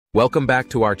Welcome back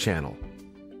to our channel.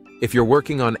 If you're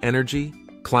working on energy,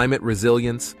 climate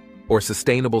resilience, or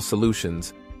sustainable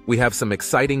solutions, we have some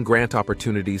exciting grant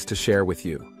opportunities to share with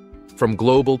you. From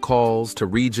global calls to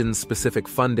region-specific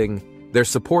funding, there's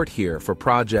support here for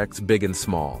projects big and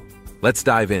small. Let's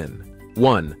dive in.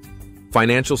 1.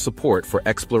 Financial support for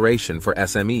exploration for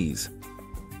SMEs.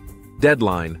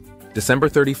 Deadline, December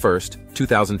 31st,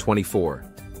 2024.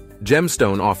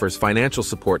 Gemstone offers financial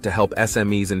support to help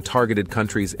SMEs in targeted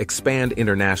countries expand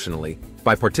internationally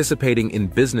by participating in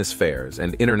business fairs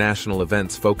and international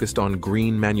events focused on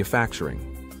green manufacturing.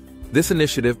 This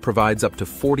initiative provides up to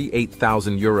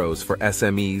 €48,000 for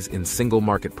SMEs in Single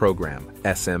Market Program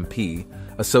 (SMP)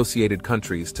 associated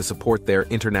countries to support their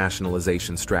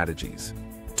internationalization strategies.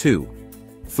 2.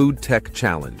 Food Tech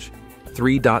Challenge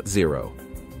 3.0.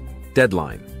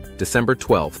 Deadline, December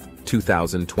 12th,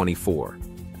 2024.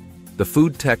 The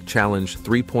Food Tech Challenge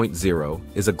 3.0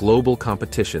 is a global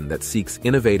competition that seeks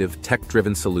innovative,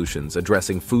 tech-driven solutions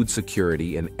addressing food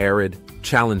security in arid,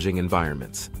 challenging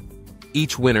environments.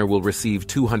 Each winner will receive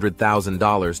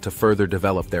 $200,000 to further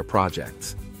develop their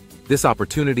projects. This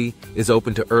opportunity is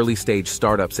open to early-stage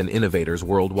startups and innovators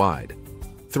worldwide.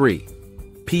 3.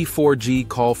 P4G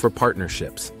Call for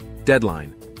Partnerships.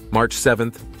 Deadline, March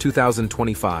 7th,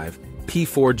 2025.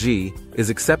 P4G is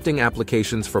accepting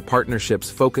applications for partnerships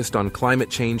focused on climate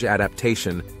change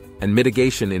adaptation and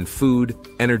mitigation in food,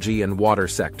 energy, and water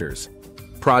sectors.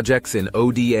 Projects in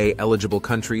ODA-eligible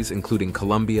countries including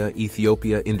Colombia,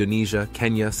 Ethiopia, Indonesia,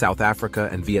 Kenya, South Africa,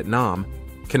 and Vietnam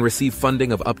can receive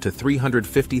funding of up to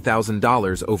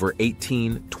 $350,000 over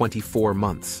 24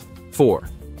 months. 4.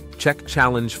 Czech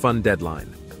Challenge Fund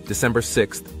Deadline, December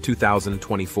 6th,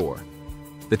 2024.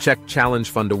 The Czech Challenge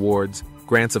Fund awards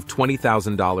grants of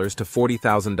 $20,000 to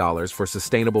 $40,000 for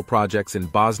sustainable projects in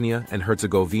Bosnia and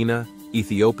Herzegovina,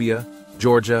 Ethiopia,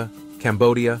 Georgia,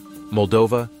 Cambodia,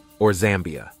 Moldova, or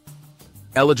Zambia.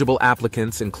 Eligible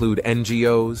applicants include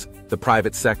NGOs, the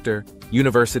private sector,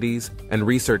 universities, and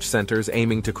research centers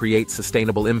aiming to create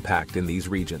sustainable impact in these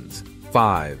regions.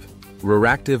 5.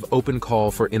 Reactive Open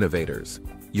Call for Innovators,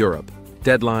 Europe.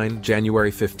 Deadline,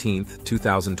 January 15th,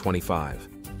 2025.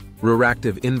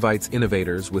 Reactive invites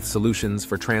innovators with solutions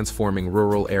for transforming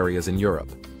rural areas in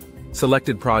Europe.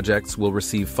 Selected projects will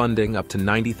receive funding up to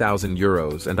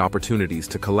 €90,000 and opportunities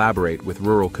to collaborate with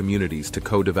rural communities to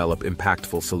co-develop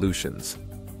impactful solutions.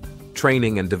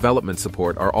 Training and development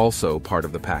support are also part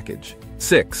of the package.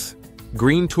 6.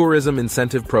 Green Tourism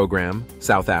Incentive Program,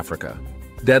 South Africa.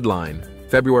 Deadline,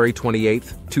 February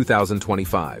 28,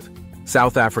 2025.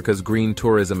 South Africa's Green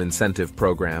Tourism Incentive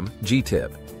Program,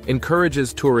 GTIP,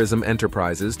 encourages tourism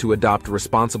enterprises to adopt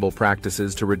responsible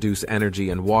practices to reduce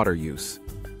energy and water use.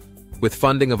 With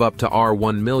funding of up to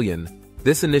R1 million,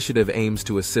 this initiative aims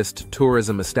to assist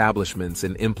tourism establishments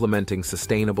in implementing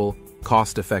sustainable,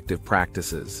 cost-effective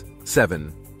practices.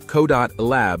 7.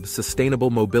 Co.Lab Sustainable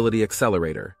Mobility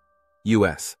Accelerator,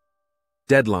 U.S.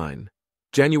 Deadline,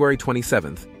 January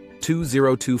 27th,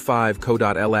 2025.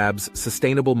 Co.Lab's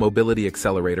Sustainable Mobility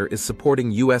Accelerator is supporting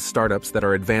U.S. startups that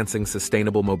are advancing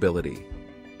sustainable mobility.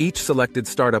 Each selected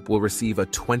startup will receive a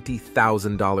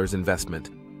 $20,000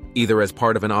 investment, either as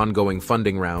part of an ongoing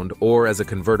funding round or as a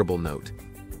convertible note.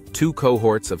 2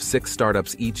 cohorts of 6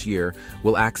 startups each year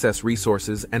will access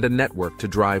resources and a network to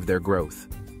drive their growth.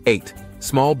 8.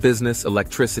 Small Business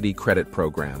Electricity Credit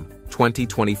Program,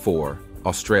 2024,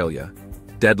 Australia.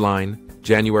 Deadline,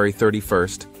 January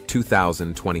 31st,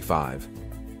 2025.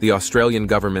 The Australian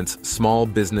government's Small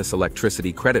Business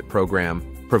Electricity Credit Program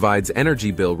provides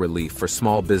energy bill relief for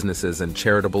small businesses and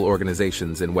charitable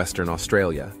organizations in Western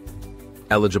Australia.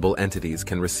 Eligible entities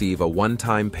can receive a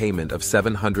one-time payment of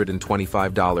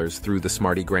 $725 through the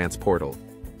Smarty Grants portal,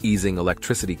 easing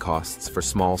electricity costs for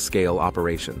small-scale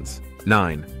operations.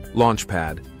 9.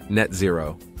 Launchpad, Net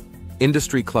Zero.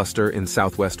 Industry Cluster in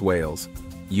Southwest Wales,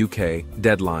 UK.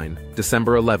 Deadline,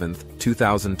 December 11th,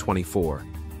 2024.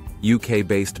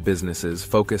 UK-based businesses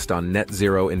focused on net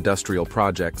zero industrial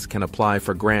projects can apply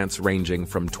for grants ranging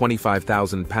from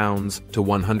 £25,000 to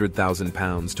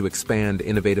 £100,000 to expand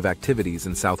innovative activities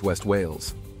in Southwest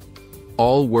Wales.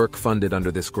 All work funded under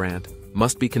this grant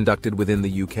must be conducted within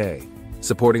the UK,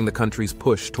 supporting the country's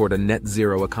push toward a net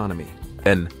zero economy.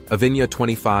 Then, Avinya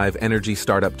 25 Energy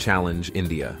Startup Challenge,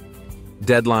 India.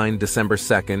 Deadline, December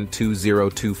 2nd,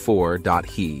 2024.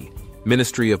 He,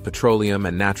 Ministry of Petroleum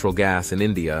and Natural Gas in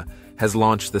India, has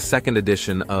launched the second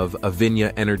edition of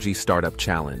Avinya Energy Startup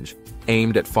Challenge,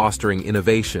 aimed at fostering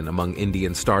innovation among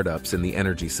Indian startups in the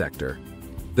energy sector.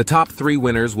 The top 3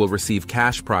 winners will receive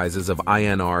cash prizes of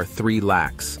INR 3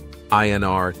 lakhs,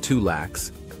 INR 2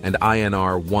 lakhs, and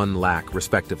INR 1 lakh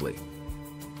respectively.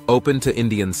 Open to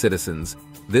Indian citizens,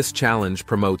 this challenge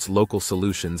promotes local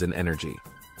solutions in energy.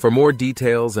 For more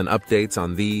details and updates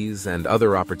on these and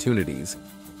other opportunities,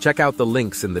 check out the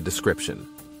links in the description.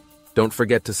 Don't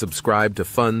forget to subscribe to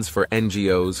Funds for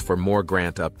NGOs for more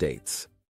grant updates.